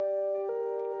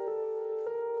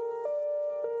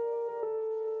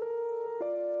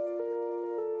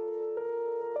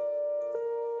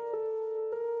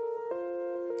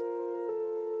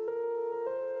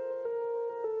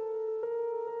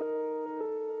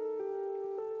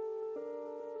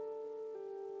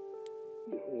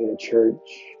need a church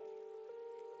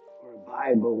or a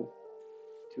Bible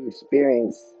to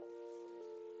experience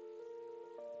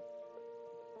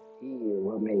He or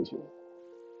what made you.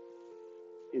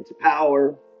 Its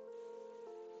power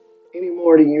any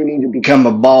more than you need to become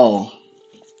a ball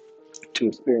to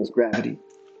experience gravity.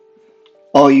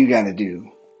 All you gotta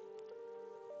do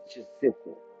is just sit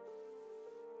there.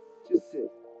 Just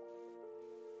sit.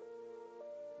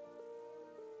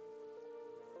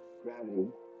 Gravity,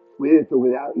 with or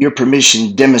without your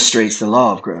permission, demonstrates the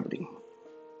law of gravity.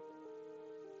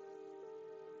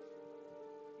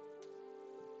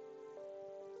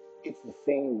 It's the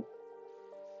same.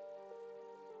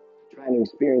 Trying to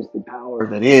experience the power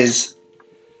that is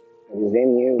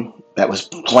in you, that was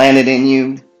planted in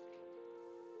you,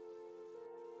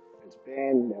 that's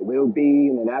been, that will be,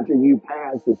 and that after you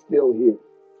pass is still here.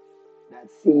 That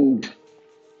seed.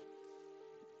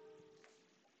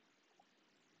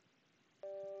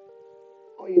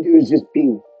 All you do is just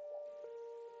be.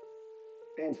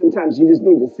 And sometimes you just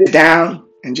need to sit down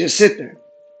and just sit there.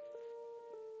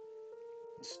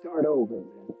 Start over, man.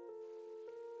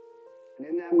 And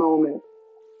in that moment,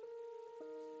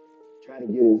 try to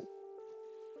get as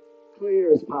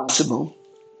clear as possible.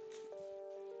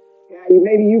 Yeah,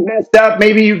 maybe you messed up.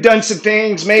 Maybe you've done some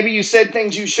things. Maybe you said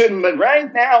things you shouldn't. But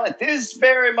right now, at this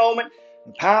very moment,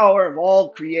 the power of all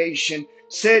creation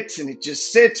sits, and it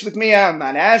just sits with me. I'm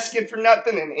not asking for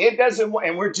nothing, and it doesn't.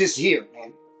 And we're just here,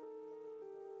 man.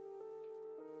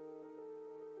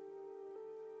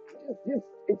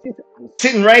 I'm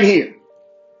sitting right here.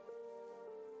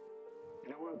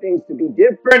 And I want things to be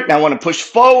different. And I want to push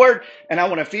forward. And I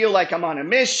want to feel like I'm on a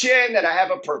mission, that I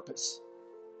have a purpose.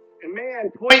 And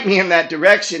man, point me in that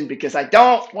direction, because I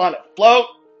don't want to float.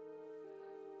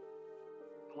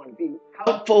 I want to be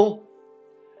helpful.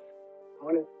 I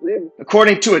want to live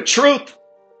according to a truth,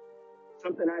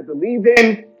 something I believe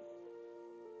in.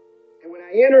 And when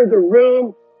I enter the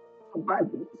room,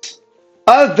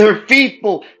 other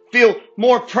people feel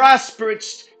more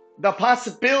prosperous, the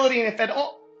possibility, and if at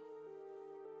all,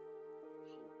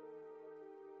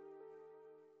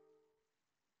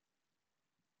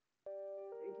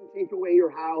 they can take away your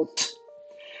house.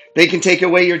 They can take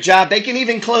away your job. They can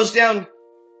even close down.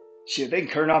 Shit, they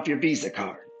can turn off your Visa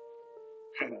card.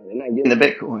 They're not getting the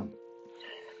Bitcoin.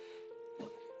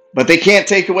 But they can't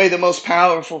take away the most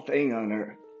powerful thing on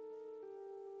earth.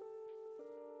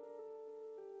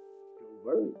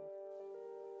 Your word.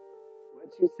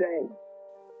 What you say.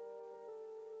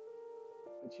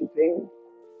 What you think.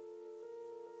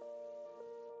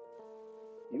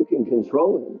 You can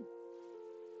control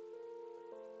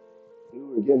it. You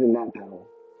were given that power.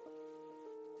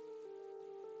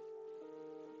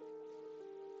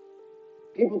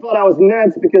 People thought I was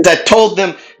nuts because I told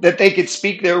them that they could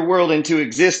speak their world into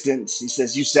existence. He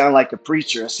says, you sound like a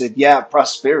preacher. I said, yeah, of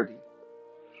prosperity,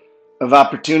 of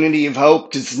opportunity, of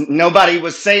hope, because nobody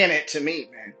was saying it to me,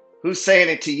 man. Who's saying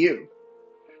it to you?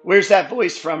 Where's that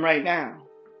voice from right now?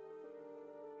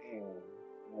 Man,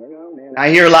 I don't know, man. I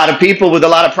hear a lot of people with a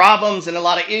lot of problems and a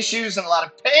lot of issues and a lot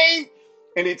of pain,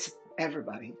 and it's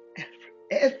everybody.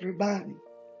 Everybody's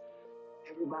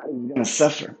going to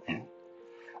suffer, man.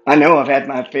 I know I've had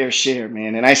my fair share,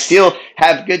 man, and I still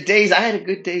have good days. I had a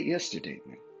good day yesterday,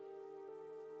 man.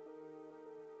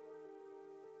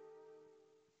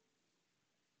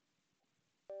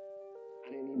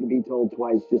 I didn't need to be told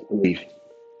twice, just believe.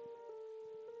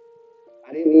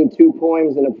 I didn't need 2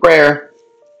 poems and a prayer.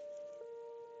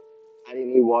 I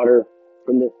didn't need water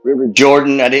from the River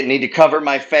Jordan. I didn't need to cover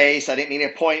my face. I didn't need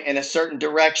to point in a certain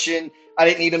direction. I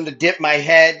didn't need them to dip my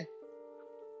head.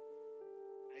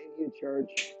 I didn't need a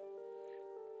church.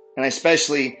 And I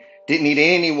especially didn't need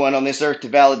anyone on this earth to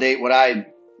validate what I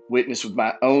witnessed with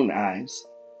my own eyes.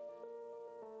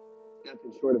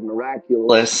 Nothing short of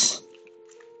miraculous.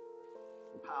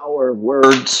 The power of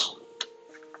words.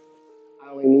 I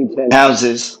only need 10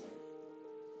 houses.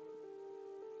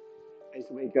 I used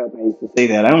to wake up and I used to say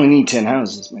that. I only need 10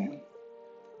 houses, man.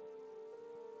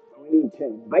 I only need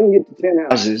 10. If I can get to 10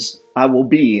 houses, I will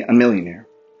be a millionaire.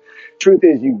 Truth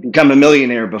is, you become a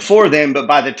millionaire before then, but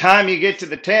by the time you get to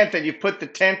the 10th and you put the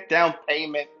 10th down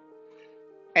payment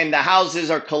and the houses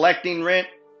are collecting rent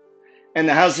and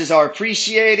the houses are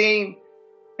appreciating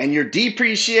and you're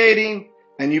depreciating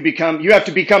and you have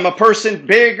to become a person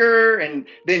bigger and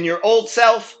than your old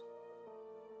self,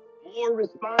 more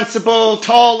responsible,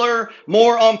 taller,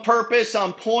 more on purpose,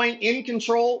 on point, in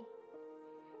control,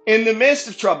 in the midst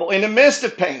of trouble, in the midst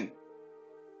of pain.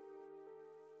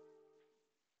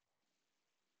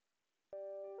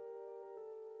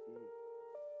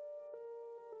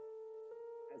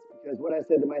 That's because what I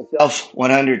said to myself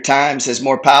 100 times has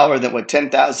more power than what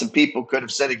 10,000 people could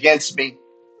have said against me.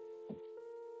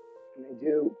 And they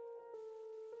do.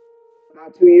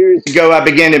 About 2 years ago, I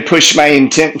began to push my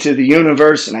intent into the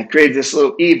universe, and I created this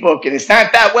little ebook, and it's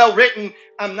not that well written.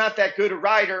 I'm not that good a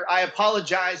writer. I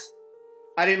apologize.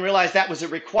 I didn't realize that was a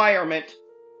requirement.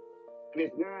 And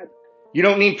it's not. You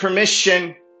don't need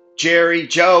permission, Jerry,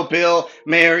 Joe, Bill,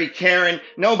 Mary, Karen.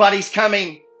 Nobody's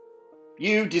coming.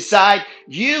 You decide.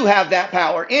 You have that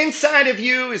power. Inside of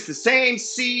you is the same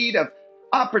seed of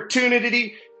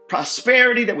opportunity,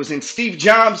 prosperity that was in Steve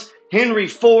Jobs, Henry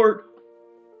Ford,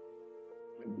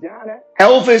 Madonna,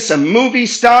 Elvis, a movie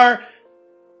star,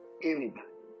 anybody.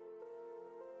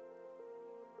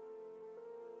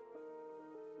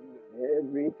 You got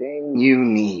everything you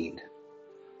need.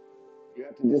 You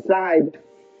have to decide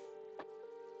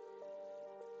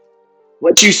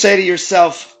what you say to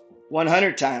yourself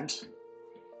 100 times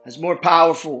is more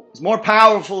powerful. It's more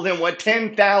powerful than what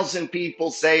 10,000 people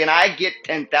say, and I get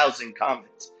 10,000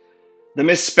 comments. The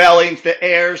misspellings, the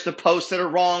errors, the posts that are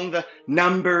wrong, the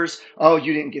numbers. Oh,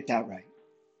 you didn't get that right.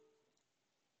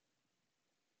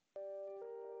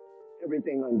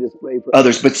 Everything on display for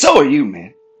others, but so are you,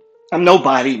 man. I'm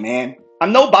nobody, man.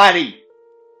 I'm nobody.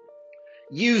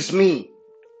 Use me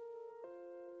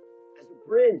as a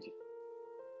bridge.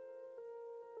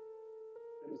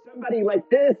 There's somebody like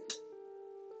this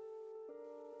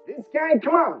guy,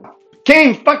 come on. Can't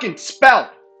even fucking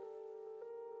spell.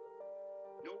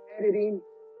 No editing.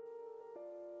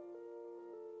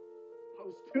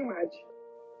 Post too much.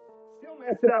 Still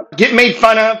mess it up. Get made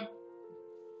fun of.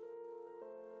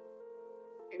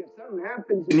 And if something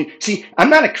happens, and see, I'm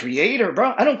not a creator,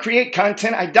 bro. I don't create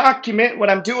content. I document what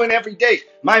I'm doing every day.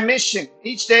 My mission,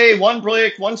 each day, one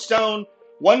brick, one stone,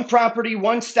 one property,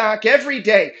 one stock, every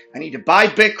day. I need to buy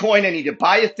Bitcoin. I need to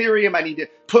buy Ethereum. I need to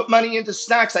put money into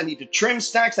stocks. I need to trim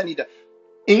stocks. I need to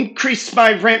increase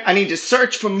my rent. I need to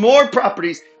search for more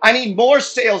properties. I need more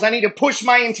sales. I need to push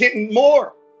my intent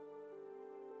more.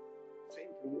 Same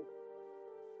for you.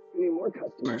 You need more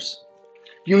customers.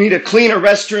 You need a cleaner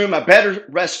restroom, a better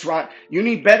restaurant. You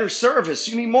need better service.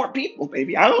 You need more people,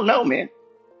 baby. I don't know, man.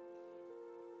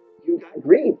 You got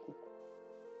grief.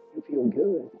 You feel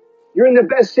good. You're in the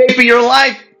best shape of your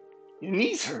life. Your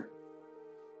knees hurt.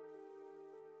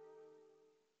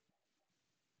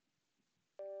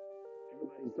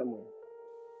 Everybody's somewhere.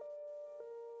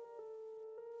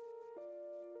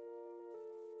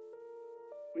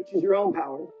 Which is your own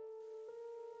power.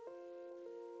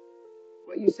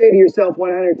 What you say to yourself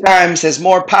 100 times has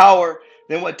more power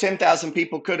than what 10,000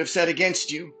 people could have said against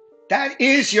you. That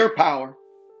is your power.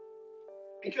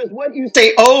 Because what you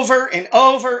say over and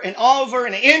over and over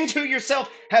and into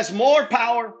yourself has more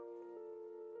power.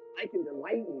 I can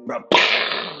delight you, bro.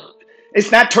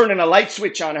 It's not turning a light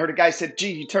switch on. I heard a guy said,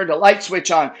 gee, you turned a light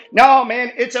switch on. No,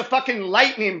 man, it's a fucking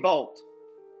lightning bolt.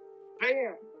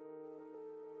 Bam.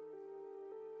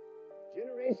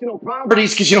 Generational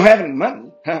properties because you don't have any money.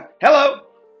 Huh? Hello?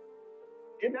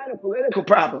 It's not a political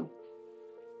problem.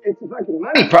 It's a fucking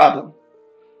money problem.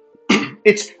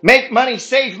 It's make money,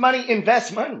 save money,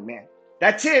 invest money, man.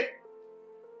 That's it.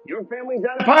 Your family's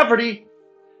out of poverty.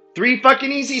 3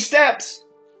 fucking easy steps.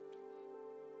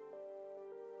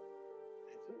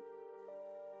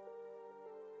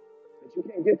 But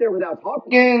you can't get there without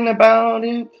talking about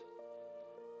it.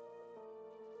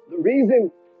 The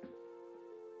reason,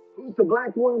 who's the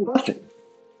black Warren Buffett?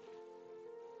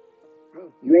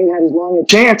 You ain't had as long a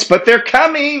chance, but they're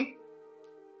coming.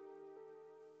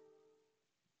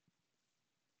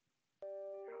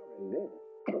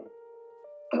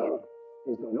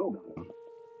 There's no know about them.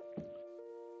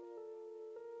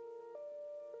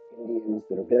 Indians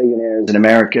that are billionaires in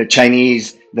America,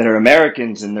 Chinese that are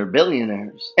Americans and they're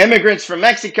billionaires, immigrants from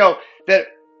Mexico that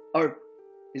are,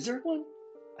 is there one?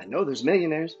 I know there's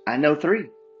millionaires. I know 3. I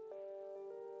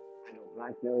know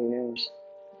black millionaires.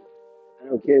 I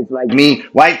know kids like me,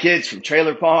 white kids from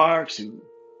trailer parks who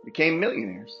became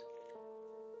millionaires.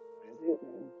 That's it,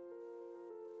 man.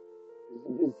 It's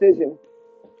a decision,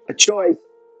 a choice,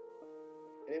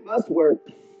 and it must work.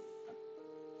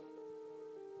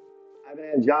 I haven't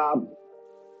had a job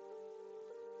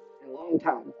in a long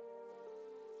time.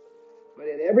 But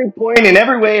at every point, in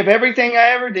every way of everything I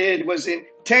ever did was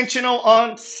intentional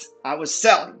on, I was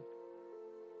selling.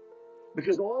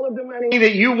 Because all of the money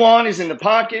that you want is in the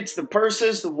pockets, the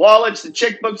purses, the wallets, the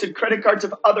checkbooks, and credit cards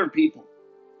of other people.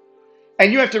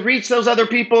 And you have to reach those other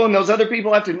people, and those other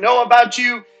people have to know about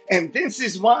you. And this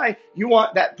is why you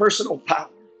want that personal power.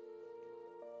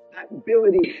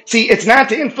 ability. See, it's not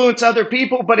to influence other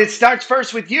people, but it starts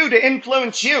first with you to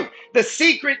influence you. The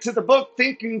secret to the book,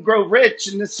 Think and Grow Rich,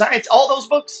 and the science, all those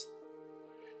books.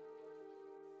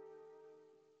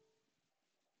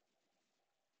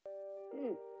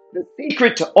 The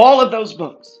secret to all of those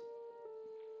books.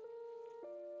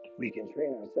 We can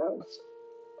train ourselves.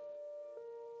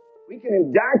 We can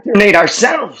indoctrinate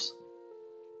ourselves.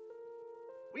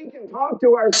 We can talk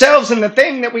to ourselves, and the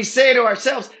thing that we say to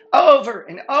ourselves over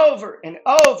and over and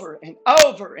over and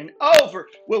over and over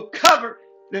will cover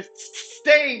the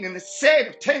stain and the set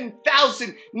of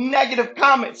 10,000 negative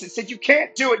comments that said you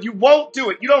can't do it, you won't do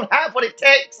it, you don't have what it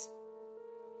takes.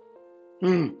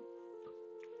 Come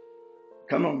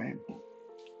on, man.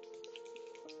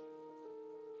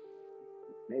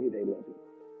 Maybe they love you.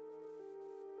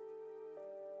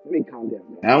 Let me calm down.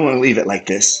 I don't want to leave it like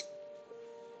this.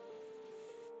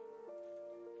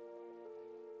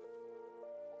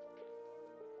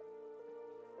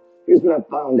 Here's what I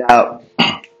found out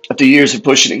after years of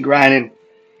pushing and grinding,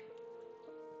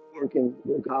 working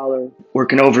blue collar,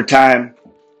 working overtime,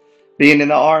 being in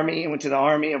the Army. I went to the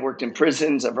Army. I worked in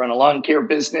prisons. I've run a lawn care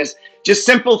business. Just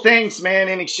simple things, man,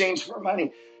 in exchange for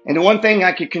money. And the one thing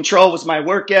I could control was my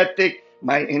work ethic,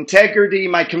 my integrity,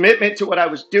 my commitment to what I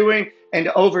was doing, and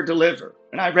to over deliver.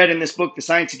 And I read in this book, The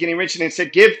Science of Getting Rich, and it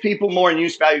said, give people more in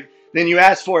use value than you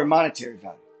ask for in monetary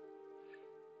value.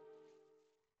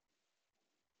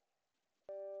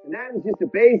 And that is just a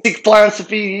basic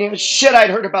philosophy, shit I'd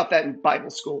heard about that in Bible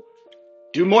school.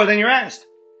 Do more than you're asked.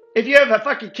 If you have a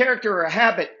fucking character or a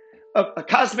habit, a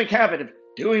cosmic habit of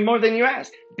doing more than you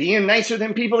ask, being nicer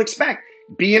than people expect,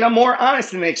 being more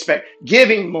honest than they expect,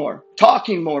 giving more,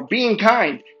 talking more, being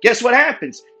kind, guess what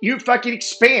happens? You fucking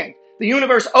expand. The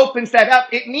universe opens that up.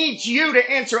 It needs you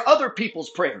to answer other people's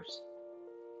prayers.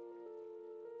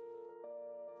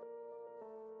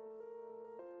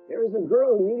 There was a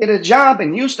girl who needed a job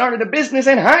and you started a business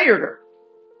and hired her.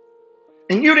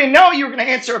 And you didn't know you were going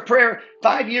to answer a prayer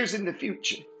 5 years in the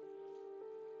future.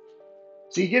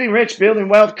 See, getting rich, building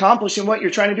wealth, accomplishing what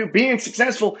you're trying to do, being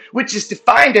successful, which is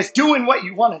defined as doing what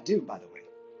you want to do, by the way,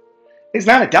 is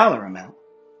not a dollar amount.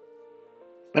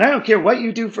 But I don't care what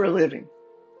you do for a living.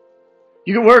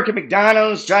 You can work at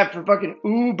McDonald's, drive for fucking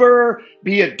Uber,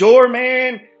 be a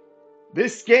doorman.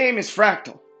 This game is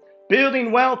fractal.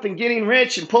 Building wealth and getting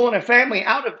rich and pulling a family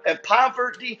out of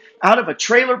poverty, out of a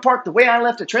trailer park. The way I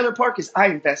left a trailer park is I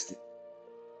invested.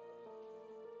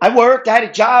 I worked, I had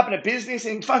a job and a business,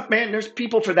 and fuck, man, there's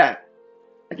people for that.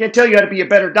 I can't tell you how to be a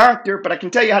better doctor, but I can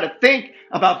tell you how to think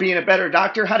about being a better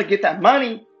doctor, how to get that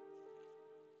money.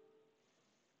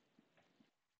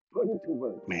 Put it to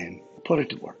work, man. Put it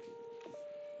to work.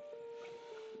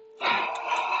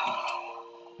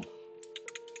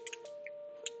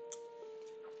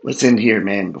 Let's end here,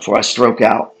 man, before I stroke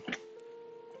out.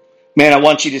 Man, I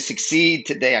want you to succeed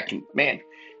today.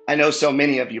 I know so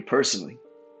many of you personally.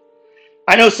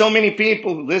 I know so many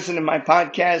people who listen to my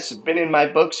podcasts, have been in my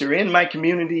books, or in my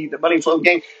community, the Money Flow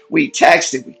Gang. We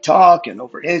text and we talk, and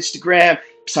over Instagram.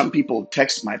 Some people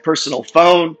text my personal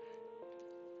phone,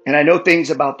 and I know things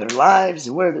about their lives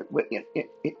and where they're.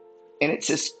 And it's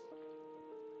this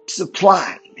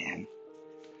supply, man,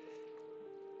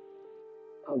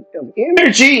 of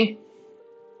energy,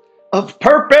 of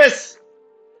purpose,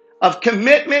 of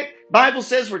commitment. Bible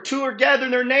says where two are gathered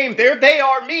in their name, there they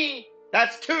are, me.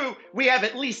 That's two. We have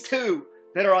at least two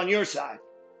that are on your side.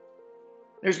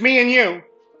 There's me and you.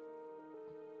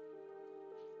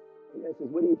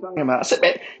 What are you talking about? I said,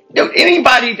 man,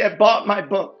 anybody that bought my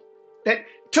book, that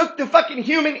took the fucking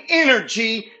human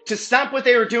energy to stop what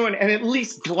they were doing and at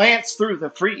least glance through the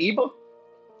free ebook,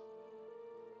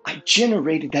 I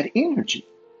generated that energy.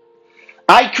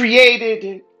 I created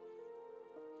it.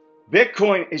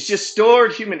 Bitcoin is just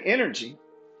stored human energy.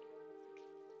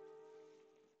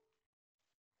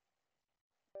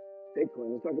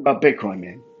 Bitcoin, let's talk about Bitcoin,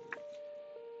 man.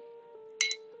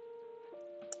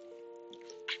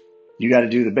 You got to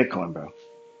do the Bitcoin, bro.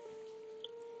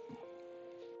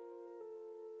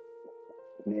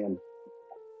 Man,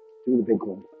 do the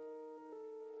Bitcoin.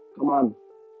 Come on.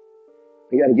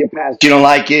 You got to get past. You don't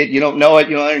like it. You don't know it.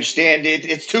 You don't understand it.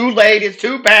 It's too late. It's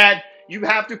too bad. You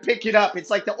have to pick it up. It's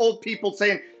like the old people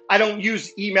saying, I don't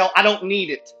use email. I don't need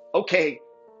it. Okay.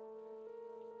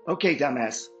 Okay,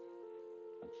 dumbass.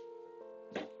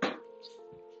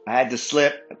 I had to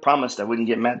slip. I promised I wouldn't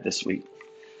get mad this week.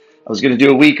 I was going to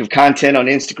do a week of content on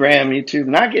Instagram, YouTube.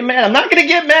 Not get mad. I'm not going to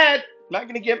get mad. I'm not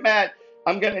going to get mad.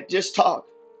 I'm going to just talk.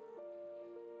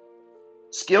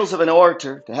 Skills of an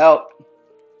orator to help.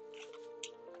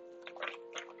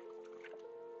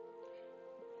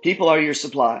 People are your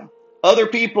supply. Other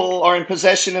people are in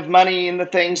possession of money and the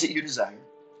things that you desire.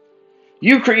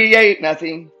 You create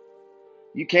nothing.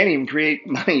 You can't even create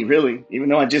money, really, even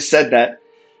though I just said that.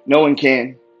 No one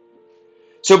can.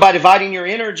 So by dividing your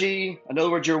energy, in other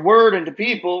words, your word, into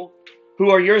people who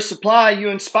are your supply, you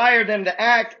inspire them to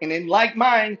act, and in like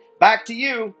mind, back to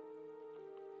you.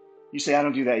 You say, I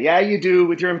don't do that. Yeah, you do,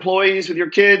 with your employees, with your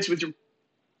kids, with your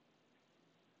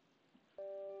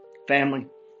family.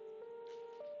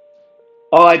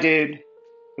 All I did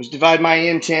was divide my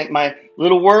intent, my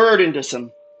little word, into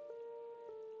some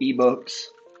ebooks,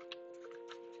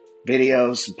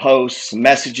 videos, some posts, some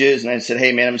messages, and I said,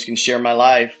 hey man, I'm just going to share my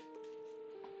life.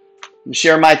 I'm going to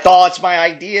share my thoughts, my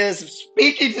ideas,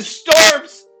 speaking to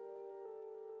storms.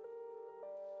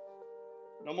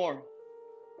 No more.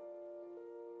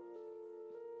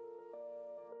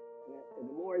 And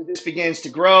the more this begins to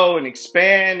grow and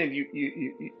expand, and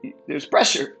there's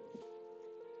pressure.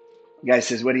 The guy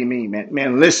says, what do you mean, man?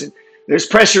 Man, listen, there's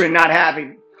pressure in not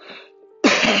having.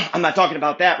 I'm not talking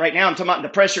about that right now. I'm talking about the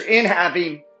pressure in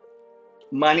having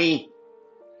money,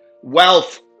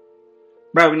 wealth.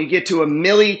 Bro, when you get to when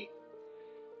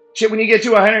you get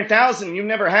to 100,000, you've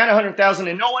never had 100,000,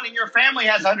 and no one in your family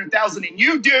has 100,000, and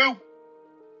you do.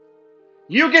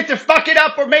 You get to fuck it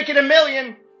up or make it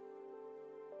 1,000,000.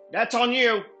 That's on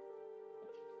you.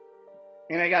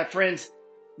 And I got friends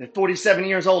that 47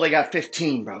 years old, I got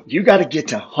 15, bro. You got to get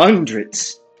to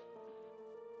hundreds.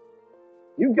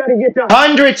 You've got to get to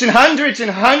hundreds and hundreds and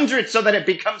hundreds so that it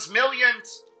becomes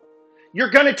millions. You're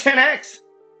going to 10x.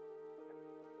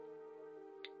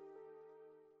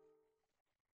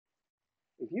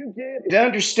 If you get to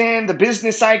understand the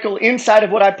business cycle inside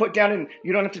of what I put down, and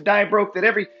you don't have to die broke, that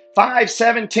every 5,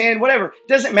 7, 10, whatever,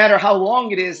 doesn't matter how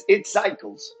long it is, it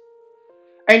cycles.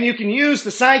 And you can use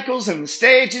the cycles and the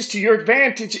stages to your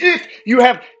advantage if you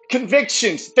have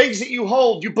convictions, things that you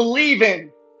hold, you believe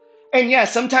in. And yeah,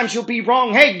 sometimes you'll be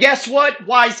wrong. Hey, guess what,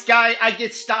 wise guy? I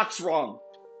get stocks wrong.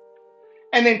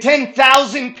 And then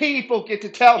 10,000 people get to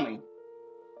tell me.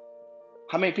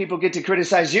 How many people get to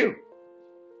criticize you?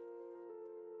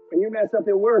 When you mess up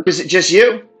at work, is it just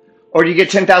you? Or do you get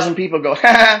 10,000 people go,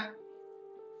 ha?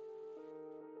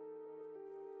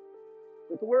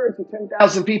 With the words that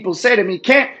 10,000 people say to me,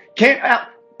 can't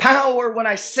outpower when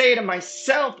I say to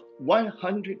myself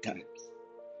 100 times.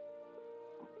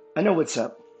 I know what's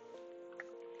up.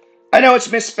 I know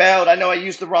it's misspelled. I know I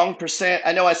used the wrong percent.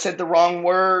 I know I said the wrong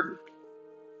word.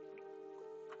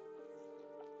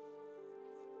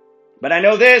 But I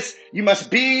know this, you must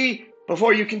be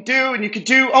before you can do, and you can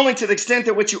do only to the extent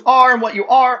that what you are and what you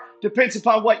are depends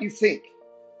upon what you think.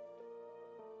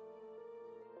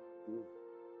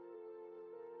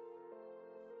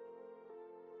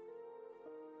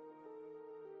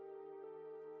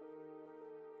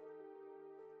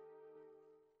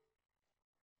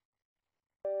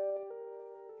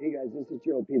 Hey guys, this is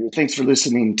Gerald Peters. Thanks for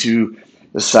listening to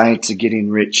the Science of Getting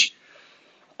Rich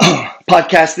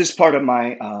podcast. This is part of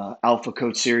my Alpha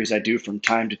Coach series I do from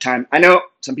time to time. I know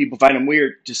some people find them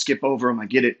weird. Just skip over them. I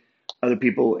get it. Other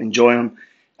people enjoy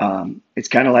them. It's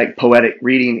kind of like poetic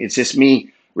reading. It's just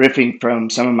me riffing from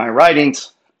some of my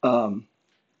writings in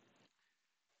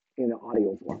an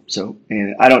audio form. So,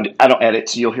 and I don't edit,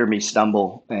 so you'll hear me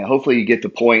stumble. Hopefully you get the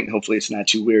point. Hopefully it's not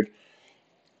too weird.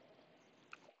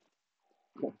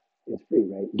 It's free,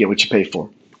 right? Get what you pay for.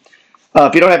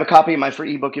 If you don't have a copy of my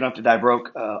free ebook, you don't have to die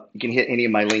broke. You can hit any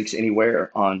of my links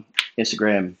anywhere on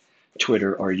Instagram,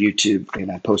 Twitter, or YouTube, and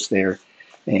I post there.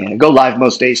 And I go live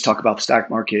most days, talk about the stock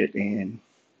market, and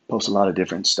post a lot of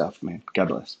different stuff, man. God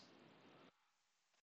bless.